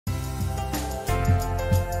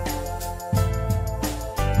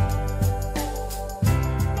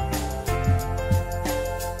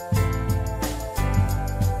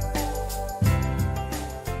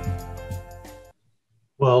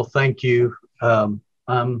thank you. I'm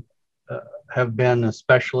have been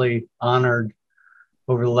especially honored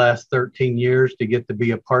over the last 13 years to get to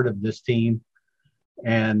be a part of this team,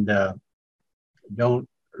 and don't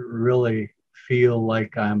really feel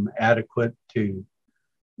like I'm adequate to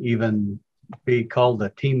even be called a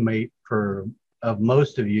teammate of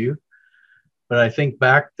most of you. But I think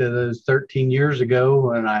back to those 13 years ago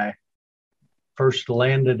when I first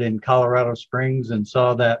landed in Colorado Springs and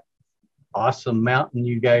saw that awesome mountain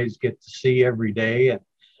you guys get to see every day,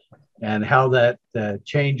 and how that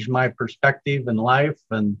changed my perspective in life,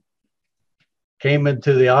 and came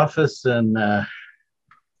into the office, and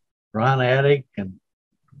Ron Addick and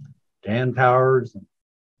Dan Powers and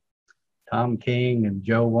Tom King and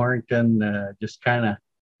Joe Warrington just kind of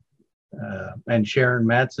and Sharon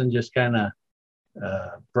Matson just kind of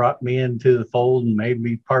brought me into the fold and made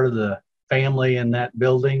me part of the family in that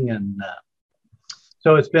building. And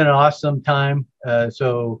so it's been an awesome time.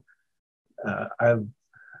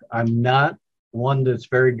 I'm not one that's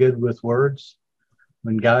very good with words.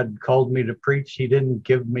 When God called me to preach, he didn't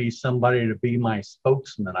give me somebody to be my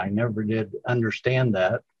spokesman. I never did understand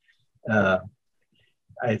that. I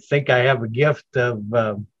think I have a gift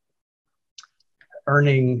of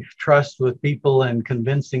earning trust with people and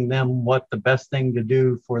convincing them what the best thing to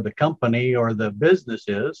do for the company or the business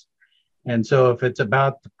is. And so if it's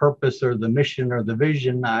about the purpose or the mission or the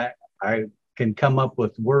vision, I can come up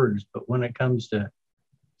with words. But when it comes to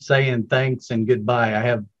saying thanks and goodbye,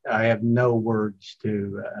 I have no words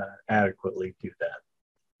to adequately do that.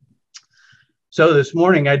 So this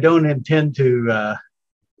morning, I don't intend to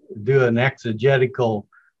do an exegetical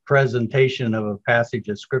presentation of a passage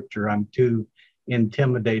of scripture. I'm too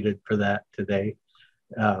intimidated for that today.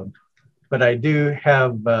 But I do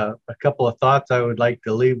have a couple of thoughts I would like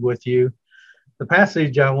to leave with you. The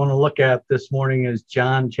passage I want to look at this morning is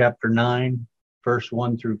John chapter 9, verse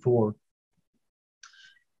 1 through 4.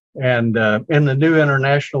 And in the New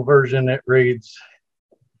International Version, it reads,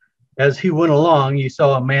 "As he went along, he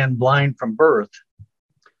saw a man blind from birth.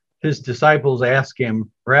 His disciples asked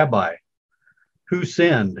him, 'Rabbi, who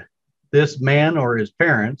sinned, this man or his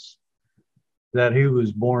parents, that he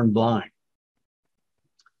was born blind?'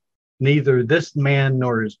 'Neither this man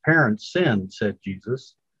nor his parents sinned,' said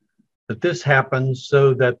Jesus, 'but this happened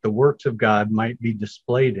so that the works of God might be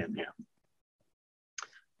displayed in him.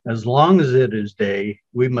 As long as it is day,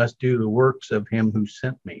 we must do the works of him who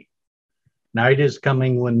sent me. Night is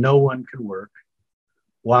coming when no one can work.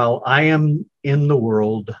 While I am in the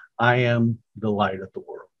world, I am the light of the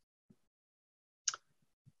world.'"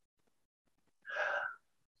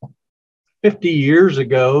 50 years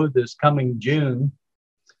ago, this coming June,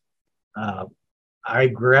 I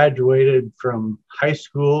graduated from high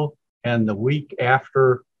school, and the week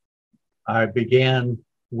after, I began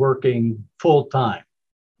working full-time.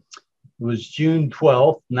 It was June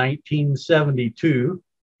 12th, 1972.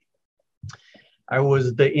 I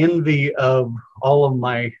was the envy of all of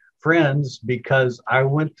my friends because I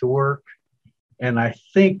went to work, and I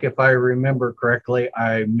think if I remember correctly,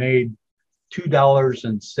 I made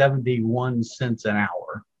 $2.71 an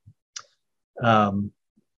hour.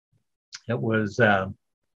 It was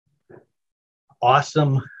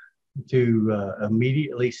awesome to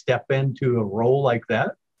immediately step into a role like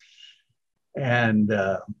that. And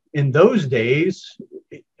in those days,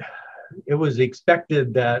 it was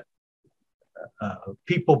expected that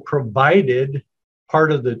people provided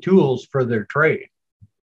part of the tools for their trade.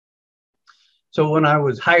 So when I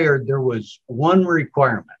was hired, there was one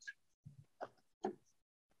requirement.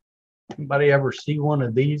 Anybody ever see one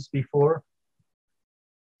of these before?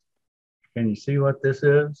 Can you see what this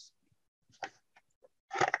is?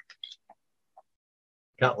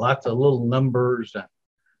 Got lots of little numbers and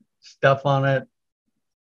stuff on it.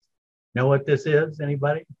 Know what this is?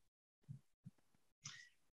 Anybody?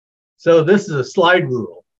 So this is a slide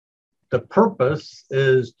rule. The purpose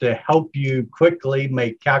is to help you quickly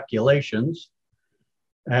make calculations.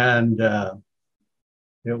 And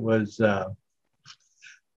it was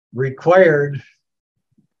required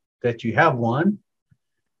that you have one.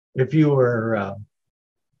 If you were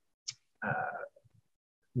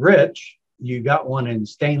rich, you got one in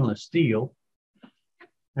stainless steel.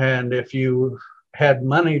 And if you had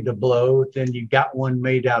money to blow, then you got one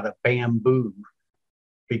made out of bamboo,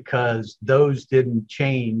 because those didn't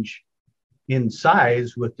change in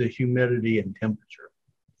size with the humidity and temperature.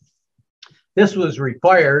 This was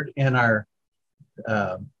required in our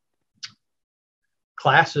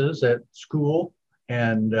classes at school,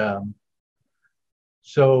 and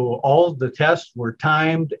so all the tests were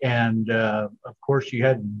timed, and of course you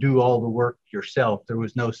had to do all the work yourself. There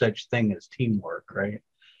was no such thing as teamwork, right?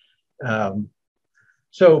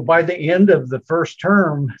 So by the end of the first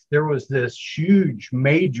term, there was this huge,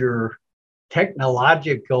 major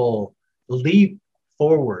technological leap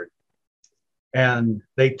forward. And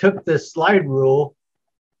they took this slide rule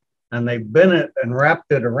and they bent it and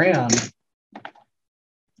wrapped it around.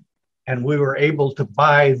 And we were able to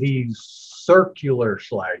buy these circular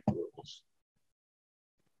slide rules.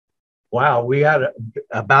 Wow, we had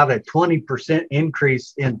about a 20%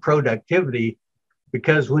 increase in productivity,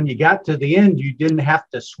 because when you got to the end, you didn't have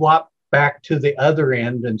to swap back to the other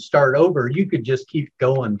end and start over. You could just keep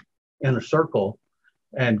going in a circle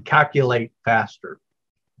and calculate faster.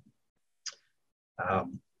 It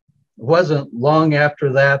wasn't long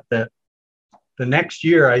after that that the next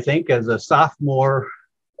year, I think as a sophomore,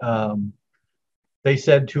 they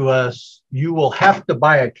said to us, you will have to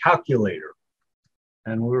buy a calculator.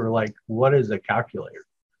 And we were like, what is a calculator?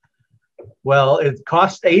 Well, it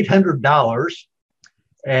costs $800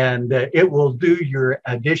 and it will do your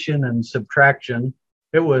addition and subtraction.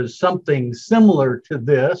 It was something similar to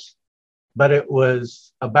this, but it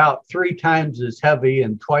was about 3 times as heavy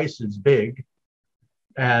and twice as big.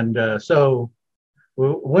 And so we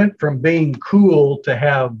went from being cool to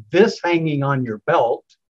have this hanging on your belt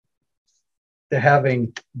to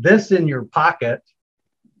having this in your pocket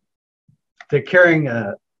to carrying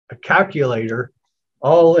a calculator,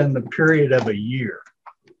 all in the period of a year.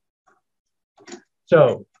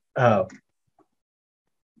 So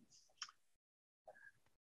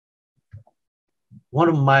one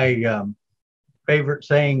of my favorite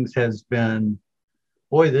sayings has been,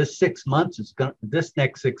 boy, this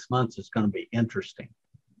next 6 months is going to be interesting.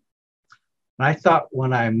 And I thought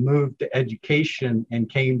when I moved to education and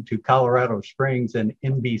came to Colorado Springs and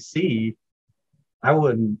NBC, I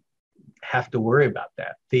wouldn't have to worry about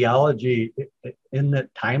that. Theology, isn't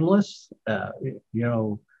it timeless? You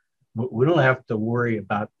know, we don't have to worry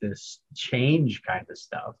about this change kind of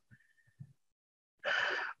stuff.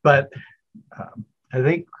 But I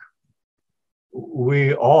think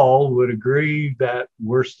we all would agree that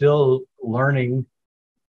we're still learning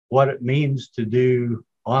what it means to do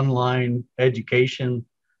online education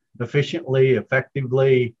efficiently,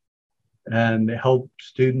 effectively, and help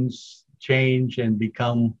students change and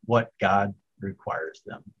become what God requires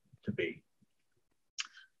them to be.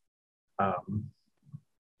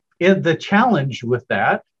 The challenge with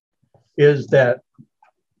that is that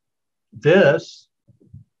this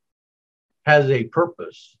has a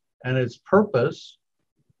purpose, and its purpose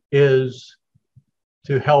is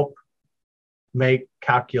to help make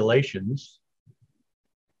calculations.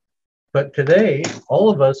 But today,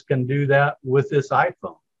 all of us can do that with this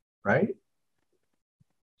iPhone, right?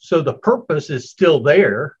 So the purpose is still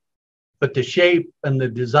there, but the shape and the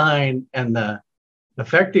design and the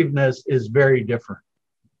effectiveness is very different.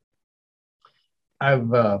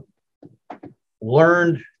 I've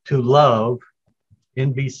learned to love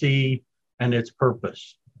NBC and its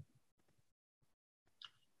purpose.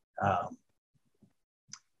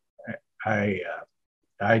 I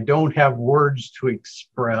don't have words to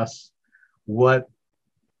express what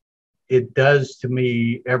it does to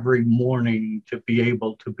me every morning to be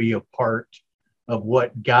able to be a part of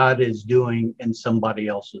what God is doing in somebody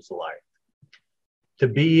else's life. To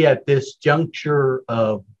be at this juncture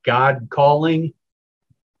of God calling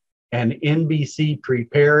and NBC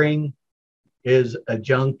preparing is a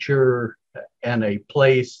juncture and a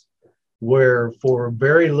place where for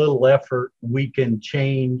very little effort, we can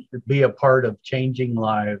be a part of changing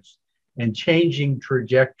lives and changing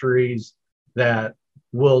trajectories that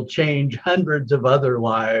will change hundreds of other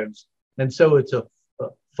lives. And so it's a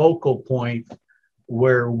focal point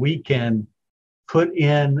where we can put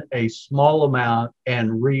in a small amount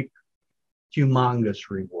and reap humongous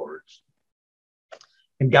rewards.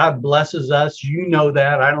 And God blesses us. You know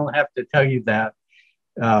that. I don't have to tell you that.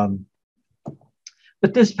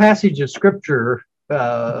 But this passage of scripture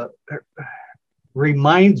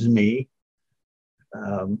reminds me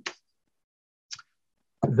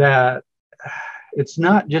that it's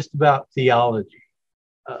not just about theology.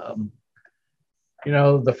 You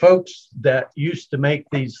know, the folks that used to make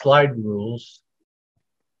these slide rules,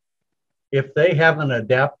 if they haven't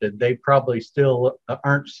adapted, they probably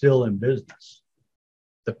aren't still in business.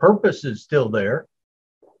 The purpose is still there.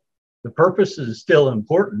 The purpose is still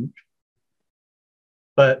important.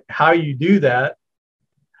 But how you do that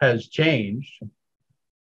has changed.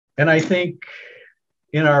 And I think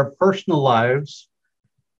in our personal lives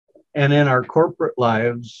and in our corporate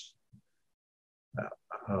lives,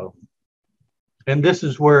 and this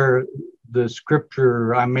is where the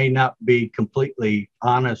scripture, I may not be completely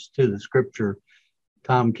honest to the scripture.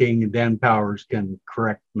 Tom King and Dan Powers can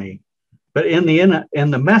correct me. But in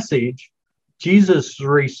the message, Jesus'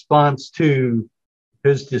 response to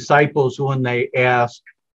his disciples when they asked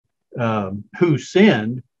who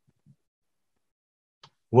sinned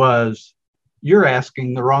was, "You're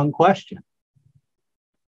asking the wrong question."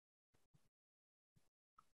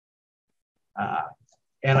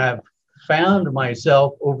 And I've found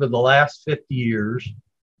myself over the last 50 years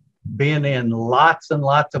being in lots and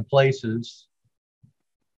lots of places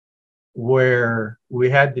where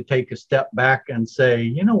we had to take a step back and say,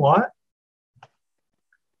 you know what?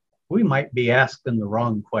 We might be asking the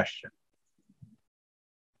wrong question.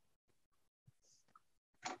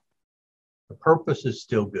 The purpose is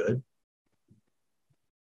still good.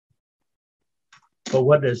 But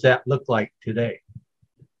what does that look like today?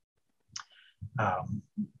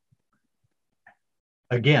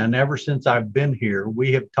 Again, ever since I've been here,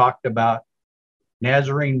 we have talked about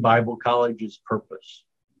Nazarene Bible College's purpose.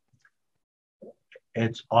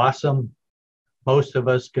 It's awesome. Most of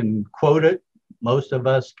us can quote it. Most of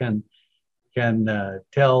us can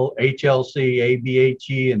tell HLC,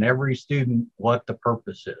 ABHE, and every student what the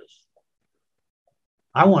purpose is.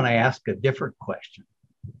 I want to ask a different question.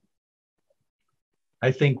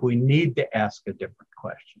 I think we need to ask a different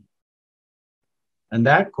question. And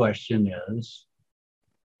that question is,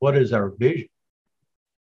 what is our vision?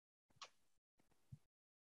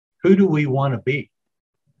 Who do we want to be?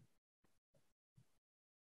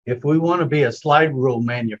 If we want to be a slide rule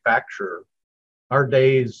manufacturer, our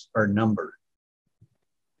days are numbered,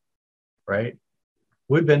 right?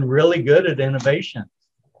 We've been really good at innovation.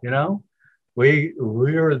 You know, we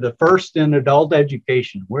are the first in adult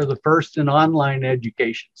education. We're the first in online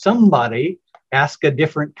education. Somebody ask a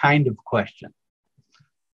different kind of question.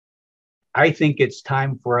 I think it's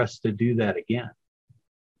time for us to do that again.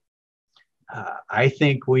 I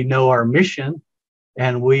think we know our mission,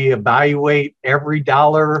 and we evaluate every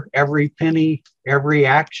dollar, every penny, every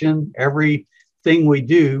action, everything we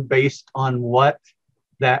do based on what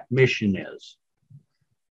that mission is.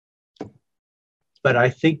 But I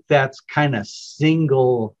think that's kind of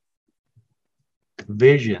single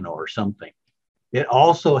vision or something. It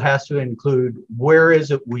also has to include, where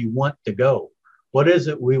is it we want to go? What is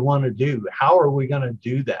it we want to do? How are we going to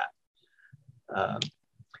do that?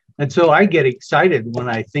 And so I get excited when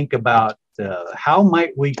I think about how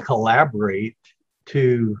might we collaborate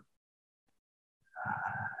to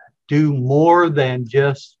do more than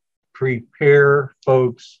just prepare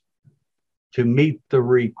folks to meet the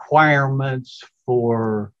requirements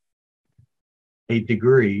for a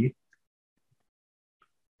degree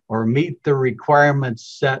or meet the requirements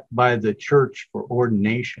set by the church for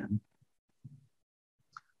ordination.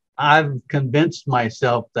 I've convinced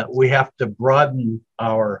myself that we have to broaden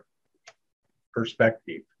our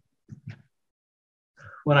perspective.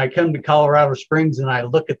 When I come to Colorado Springs and I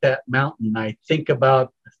look at that mountain, I think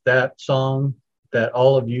about that song that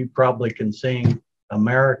all of you probably can sing,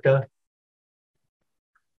 America,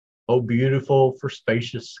 oh beautiful for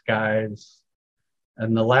spacious skies.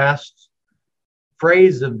 And the last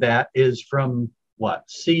phrase of that is from what?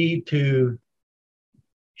 Sea to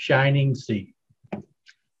shining sea.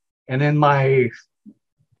 And in my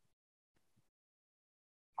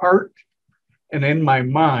heart and in my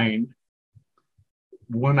mind,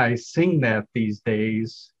 when I sing that these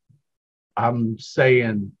days, I'm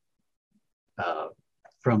saying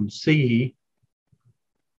from sea,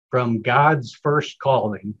 from God's first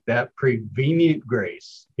calling, that prevenient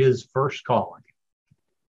grace, his first calling,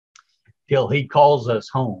 till he calls us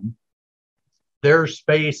home, there's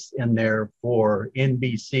space in there for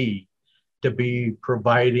NBC to be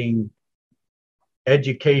providing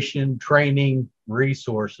education, training,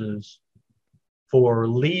 resources for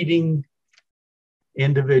leading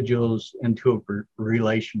individuals into a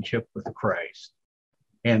relationship with Christ,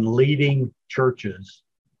 and leading churches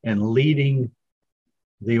and leading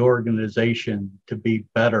the organization to be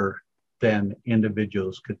better than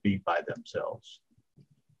individuals could be by themselves.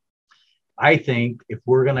 I think if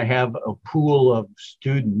we're going to have a pool of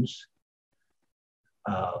students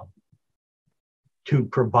to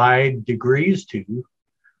provide degrees to,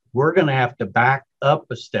 we're going to have to back up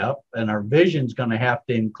a step, and our vision is going to have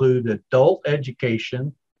to include adult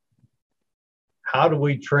education. How do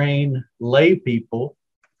we train lay people?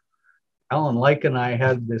 Alan Lake and I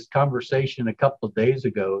had this conversation a couple of days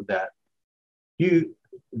ago that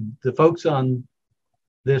the folks on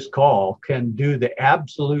this call can do the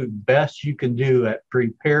absolute best you can do at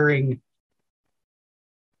preparing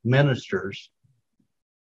ministers.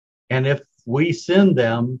 And if we send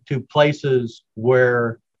them to places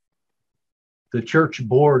where the church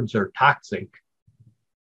boards are toxic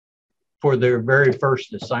for their very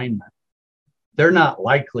first assignment, they're not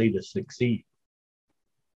likely to succeed.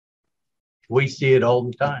 We see it all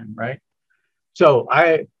the time, right? So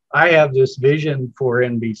I have this vision for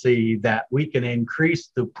NBC that we can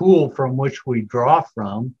increase the pool from which we draw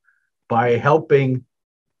from by helping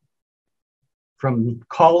from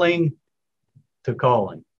calling to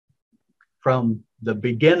calling, from the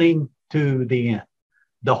beginning to the end,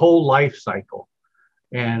 the whole life cycle.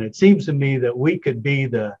 And it seems to me that we could be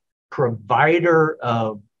the provider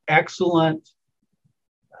of excellent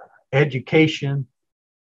education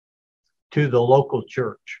to the local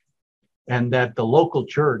church, and that the local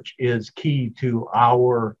church is key to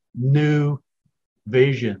our new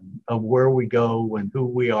vision of where we go and who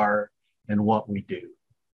we are and what we do.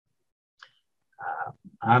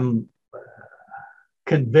 I'm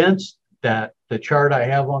convinced that the chart I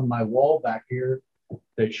have on my wall back here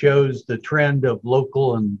that shows the trend of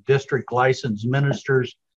local and district licensed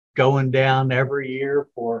ministers going down every year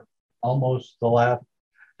for almost the last,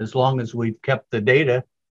 as long as we've kept the data,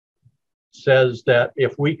 says that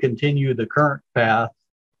if we continue the current path,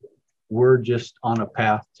 we're just on a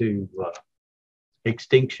path to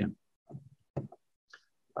extinction.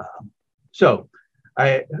 So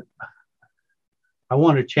I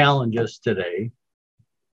want to challenge us today.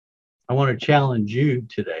 I want to challenge you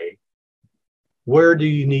today. Where do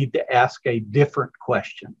you need to ask a different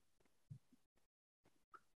question?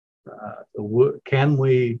 Can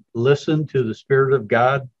we listen to the Spirit of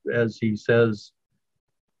God as he says,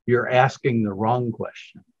 you're asking the wrong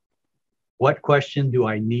question? What question do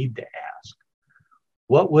I need to ask?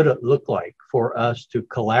 What would it look like for us to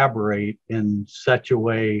collaborate in such a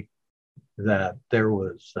way that there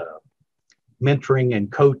was mentoring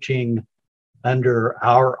and coaching under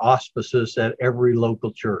our auspices at every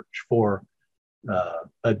local church for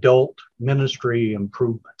adult ministry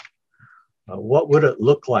improvement? What would it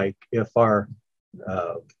look like if our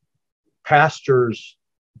pastors,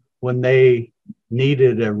 when they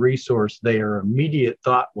needed a resource, their immediate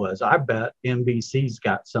thought was, I bet NBC's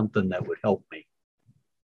got something that would help me.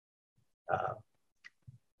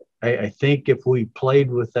 I think if we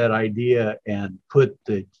played with that idea and put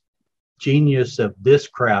the genius of this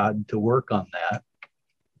crowd to work on that,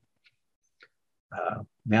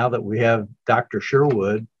 now that we have Dr.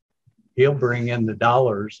 Sherwood, he'll bring in the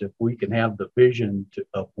dollars if we can have the vision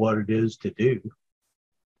of what it is to do.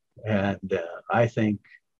 And I think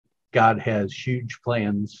God has huge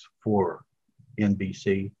plans for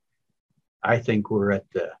NBC. I think we're at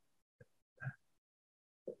the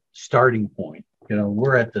starting point. You know,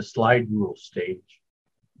 we're at the slide rule stage.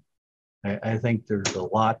 I think there's a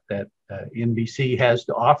lot that NBC has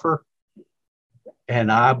to offer.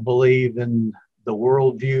 And I believe in the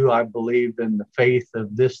worldview. I believe in the faith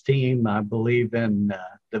of this team. I believe in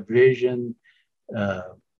the vision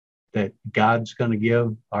that God's going to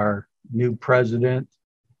give our new president.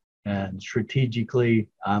 And strategically,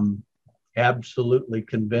 I'm absolutely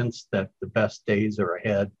convinced that the best days are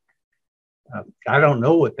ahead. I don't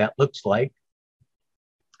know what that looks like.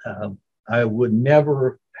 I would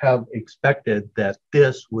never have expected that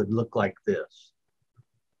this would look like this,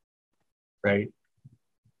 right?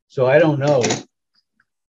 So I don't know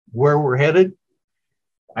where we're headed.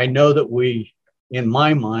 I know that in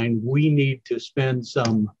my mind, we need to spend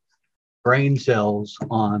some brain cells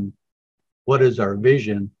on what is our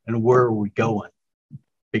vision and where are we going?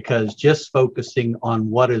 Because just focusing on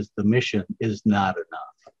what is the mission is not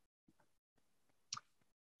enough.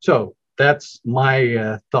 So that's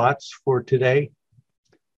my thoughts for today.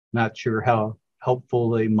 Not sure how helpful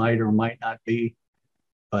they might or might not be,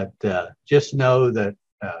 but just know that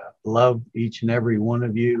love each and every one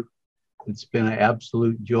of you. It's been an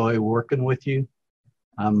absolute joy working with you.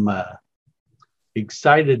 I'm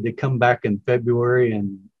excited to come back in February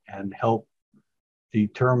and help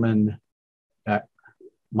determine that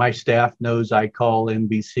my staff knows I call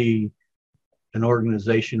NBC an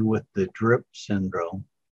organization with the DRIP syndrome.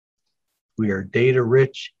 We are data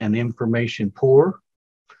rich and information poor.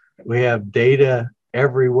 We have data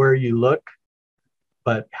everywhere you look,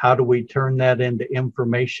 but how do we turn that into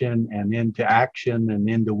information and into action and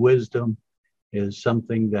into wisdom is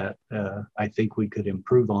something that I think we could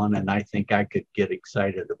improve on, and I think I could get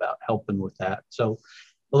excited about helping with that. So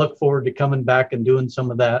I look forward to coming back and doing some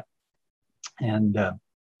of that. And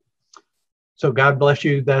so God bless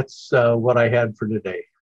you. That's what I had for today.